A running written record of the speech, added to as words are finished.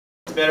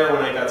better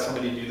when I got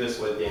somebody to do this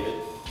with, David.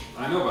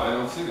 I know, but I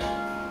don't sing it.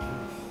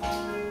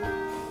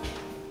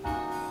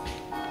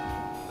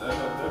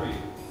 That'd be...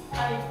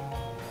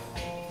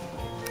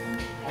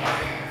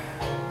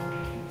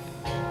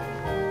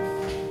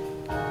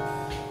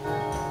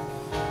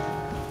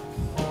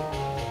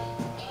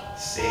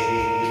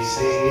 Say,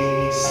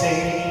 say,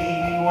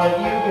 say what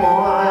you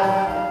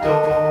want.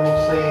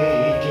 Don't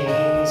play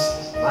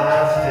games.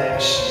 My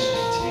affection.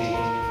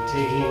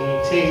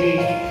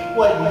 Take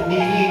what you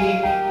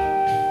need,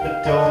 but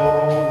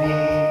don't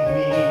leave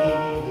me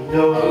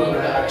no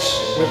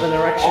direction. With an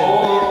erection.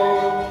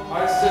 Oh, I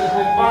sit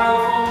home by the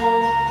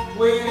phone,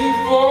 waiting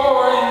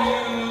for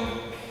you,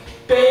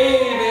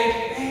 baby,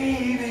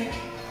 baby.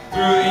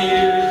 Through the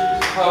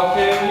years, how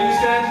can you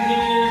stand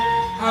here?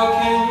 How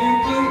can you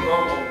blink?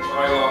 Oh, I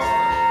lost that.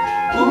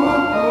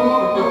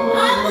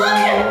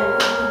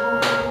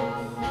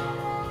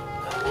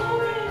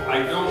 I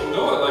don't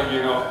know it like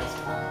you know it.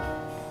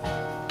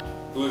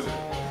 Who is it?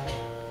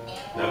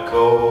 Now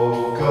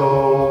go,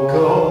 go,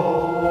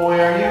 go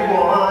where you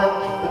want,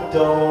 but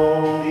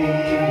don't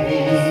leave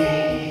me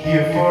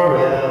here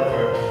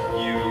forever.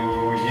 You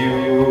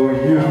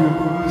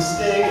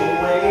stay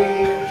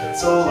away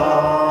so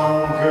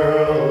long,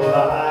 girl.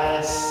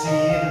 I see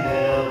you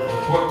never.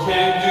 What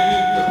can you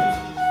do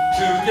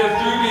to get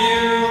through to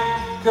you?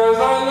 'Cause I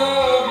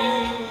love you,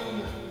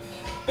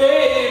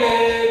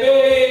 baby,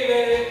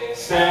 baby.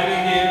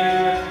 Standing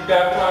here,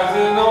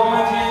 baptizing all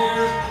my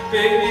tears,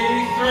 baby,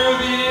 through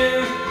the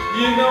years.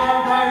 You know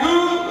I'm crying,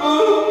 ooh,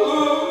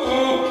 ooh, ooh,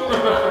 ooh.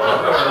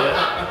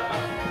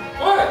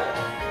 What?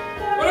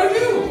 What'd I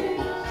do?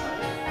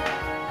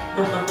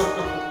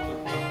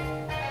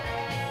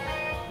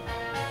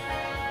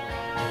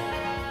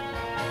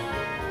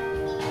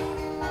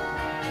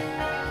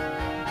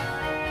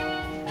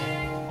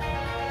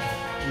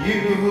 You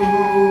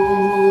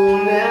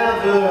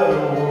never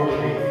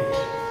worry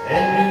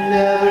and you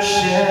never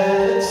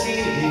shed a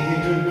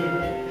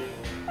tear.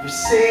 You're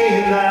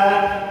saying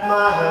that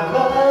my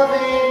love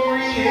ain't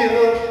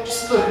real.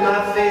 Just look in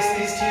my face,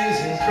 these tears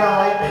and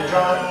cry and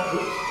dry.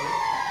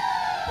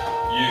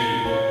 You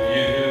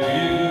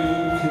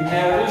can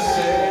never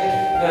say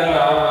that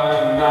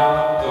I'm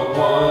not the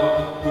one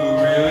who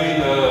really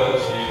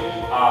loves you.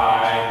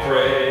 I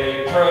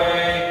pray,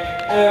 pray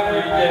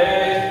every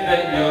day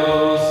that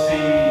you'll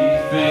see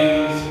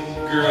things,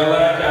 girl,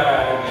 like I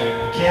do.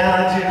 Can I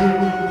do,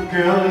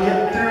 girl, to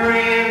get through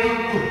you?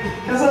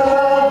 'Cause I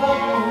love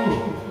you,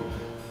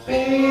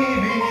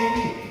 baby.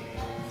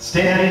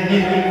 Standing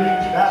here,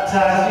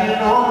 baptized in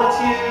all my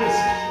tears,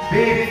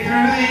 baby,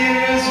 through the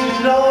years, you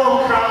know I'm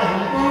crying.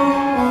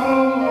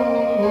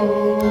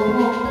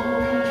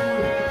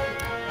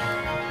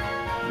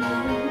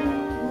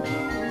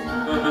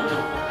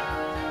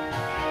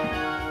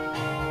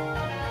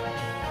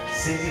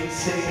 Say,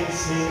 say,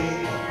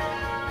 say.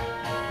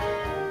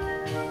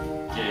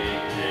 Gay,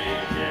 gay,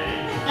 gay.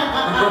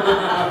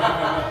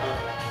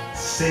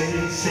 Say,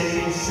 say,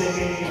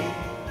 say.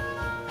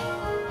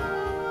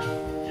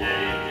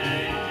 Gay,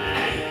 gay,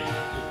 gay.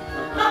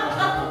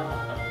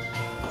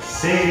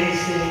 Say,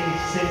 say,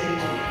 say.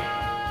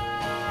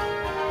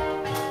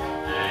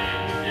 Gay,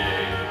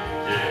 gay,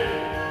 gay.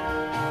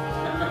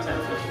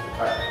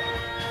 Alright.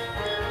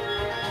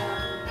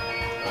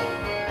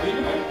 What are you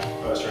doing?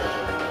 I was trying to.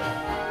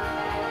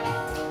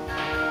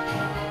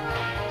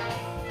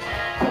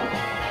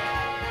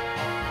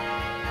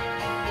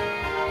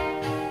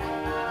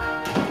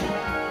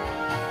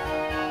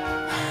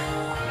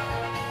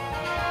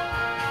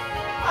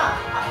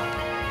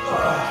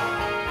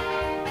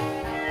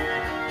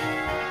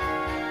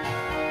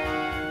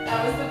 That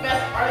was the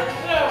best part of the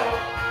show.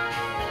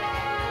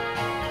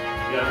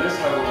 Yeah, this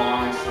has a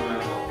long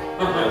instrumental.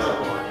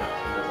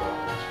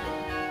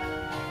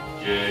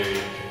 Gay.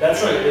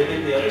 That's like they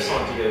did the other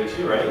song together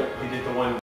too, right? They did the one.